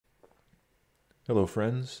Hello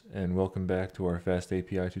friends, and welcome back to our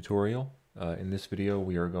FastAPI tutorial. In this video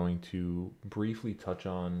we are going to briefly touch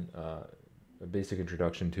on a basic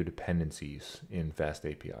introduction to dependencies in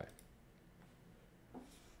FastAPI.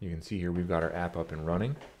 You can see here we've got our app up and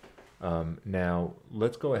running. Now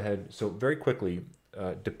let's go ahead, so very quickly,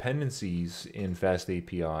 dependencies in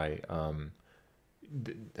FastAPI,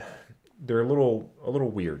 they're a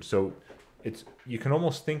little weird. So you can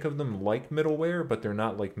almost think of them like middleware, but they're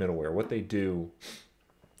not like middleware. What they do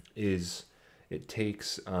is it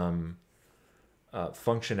takes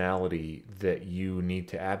functionality that you need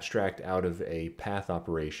to abstract out of a path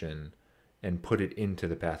operation and put it into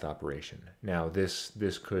the path operation. Now this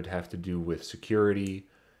could have to do with security.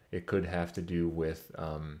 It could have to do with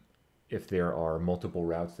if there are multiple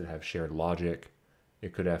routes that have shared logic.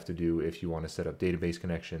 It could have to do if you want to set up database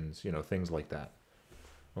connections, things like that.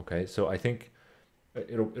 Okay, so I think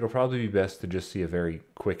it'll probably be best to just see a very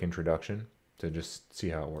quick introduction to just see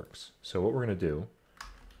how it works. So what we're going to do,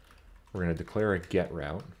 we're going to declare a get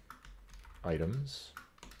route items,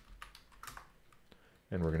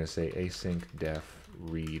 and we're going to say async def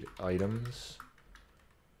read items,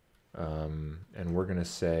 and we're going to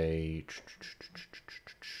say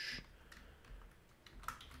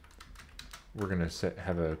we're going to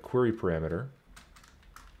have a query parameter,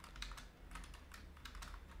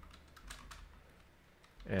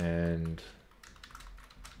 and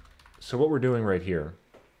so what we're doing right here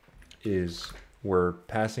is we're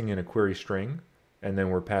passing in a query string, and then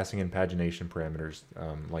we're passing in pagination parameters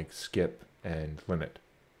like skip and limit.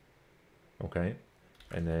 Okay,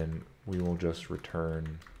 and then we will just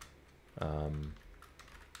return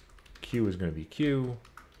Q is going to be Q,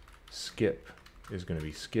 skip is going to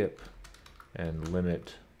be skip, and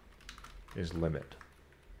limit is limit.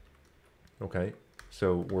 Okay,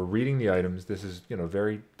 so we're reading the items. This is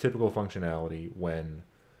very typical functionality when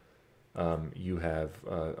you have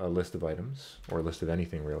a list of items, or a list of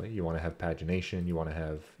anything really. You want to have pagination, you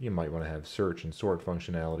might want to have search and sort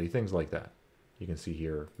functionality, things like that. You can see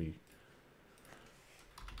here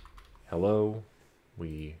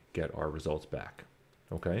we get our results back.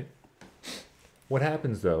 Okay. What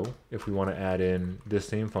happens though if we want to add in this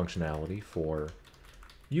same functionality for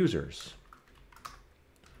users?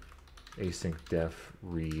 Async def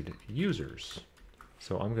read users.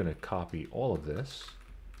 So I'm going to copy all of this.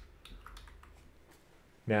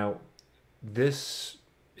 Now, this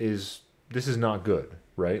is not good,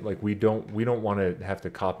 right? Like we don't want to have to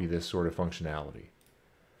copy this sort of functionality.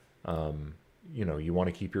 You want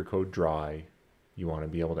to keep your code dry. You want to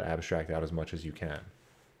be able to abstract out as much as you can.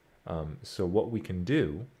 So what we can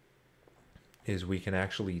do is we can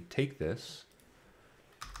actually take this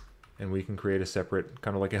and we can create a separate,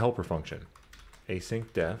 kind of like a helper function,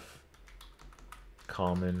 async def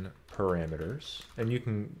common parameters, and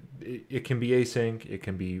it can be async, it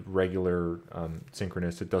can be regular,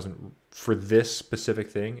 synchronous. It doesn't, for this specific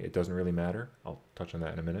thing, it doesn't really matter. I'll touch on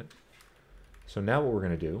that in a minute. So now what we're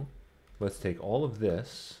going to do, let's take all of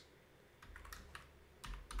this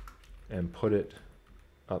and put it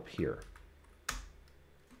up here.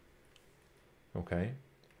 Okay.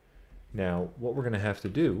 Now what we're going to have to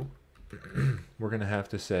do, we're going to have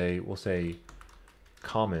to say, we'll say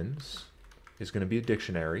commons is going to be a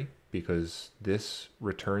dictionary, because this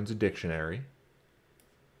returns a dictionary.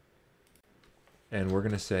 And we're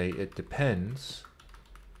going to say it depends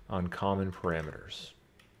on common parameters.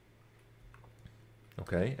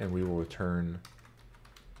 Okay, and we will return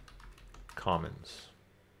commons.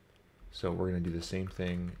 So we're going to do the same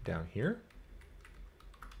thing down here.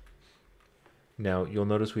 Now you'll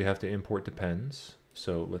notice we have to import depends.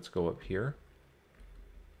 So let's go up here.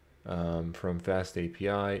 From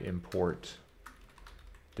FastAPI, import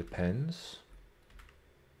depends,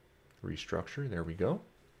 restructure, there we go.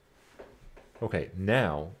 Okay,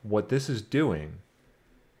 now what this is doing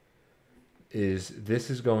is this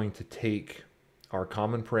is going to take our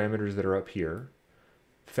common parameters that are up here.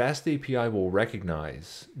 FastAPI will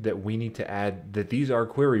recognize that we need to add that these are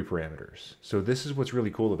query parameters. So this is what's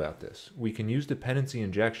really cool about this. We can use dependency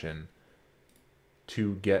injection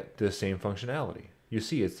to get the same functionality. You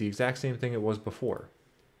see, it's the exact same thing it was before.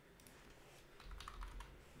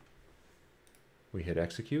 We hit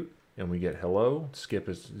execute and we get hello, skip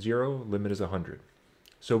is 0, limit is 100.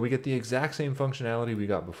 So we get the exact same functionality we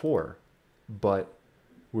got before, but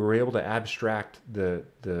we were able to abstract the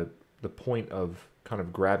point of kind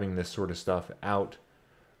of grabbing this sort of stuff out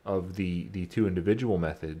of the two individual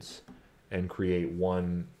methods and create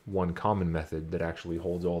one common method that actually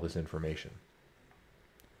holds all this information.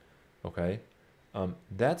 Okay,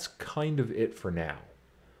 that's kind of it for now.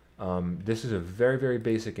 This is a very, very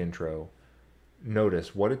basic intro.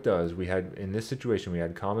 notice what it does. We had, in this situation, we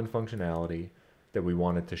had common functionality that we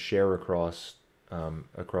wanted to share across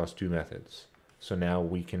across two methods. So now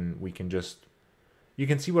we can just, you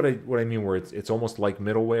can see what I mean, where it's almost like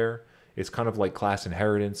middleware. It's kind of like class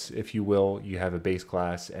inheritance, if you will. You have a base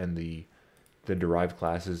class, and the derived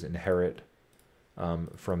classes inherit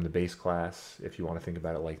from the base class, if you want to think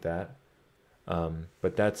about it like that.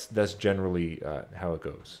 But that's generally how it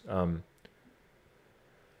goes.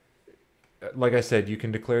 Like I said, you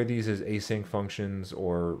can declare these as async functions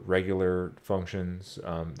or regular functions.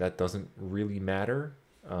 That doesn't really matter.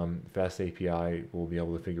 FastAPI will be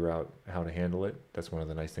able to figure out how to handle it. That's one of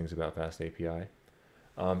the nice things about FastAPI.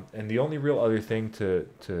 And the only real other thing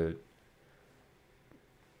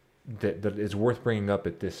that is worth bringing up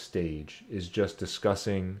at this stage is just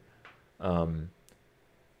discussing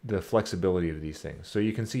the flexibility of these things. So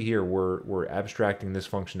you can see here we're abstracting this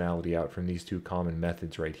functionality out from these two common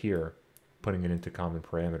methods right here, putting it into common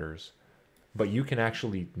parameters. But you can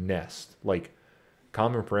actually nest. Like,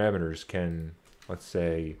 common parameters can, let's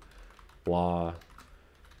say, blah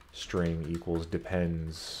string equals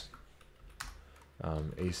depends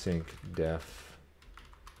async def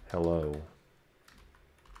hello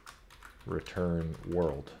return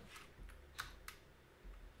world.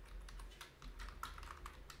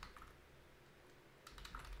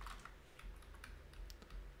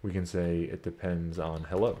 We can say it depends on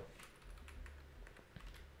hello.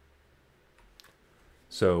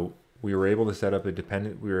 So we were able to set up we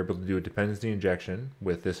were able to do a dependency injection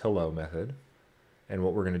with this hello method. And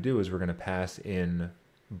what we're going to do is we're going to pass in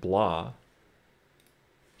blah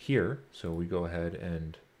here. So we go ahead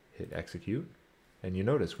and hit execute, and you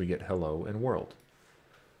notice we get hello and world.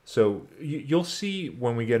 So you'll see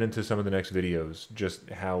when we get into some of the next videos just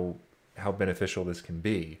how beneficial this can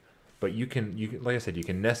be. But you can, like I said, you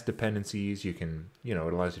can nest dependencies. You can, it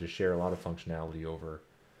allows you to share a lot of functionality over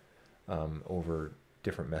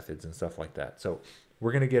different methods and stuff like that. So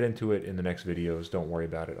we're going to get into it in the next videos. Don't worry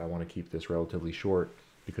about it. I want to keep this relatively short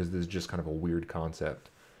because this is just kind of a weird concept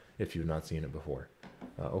if you've not seen it before.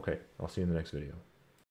 Okay, I'll see you in the next video.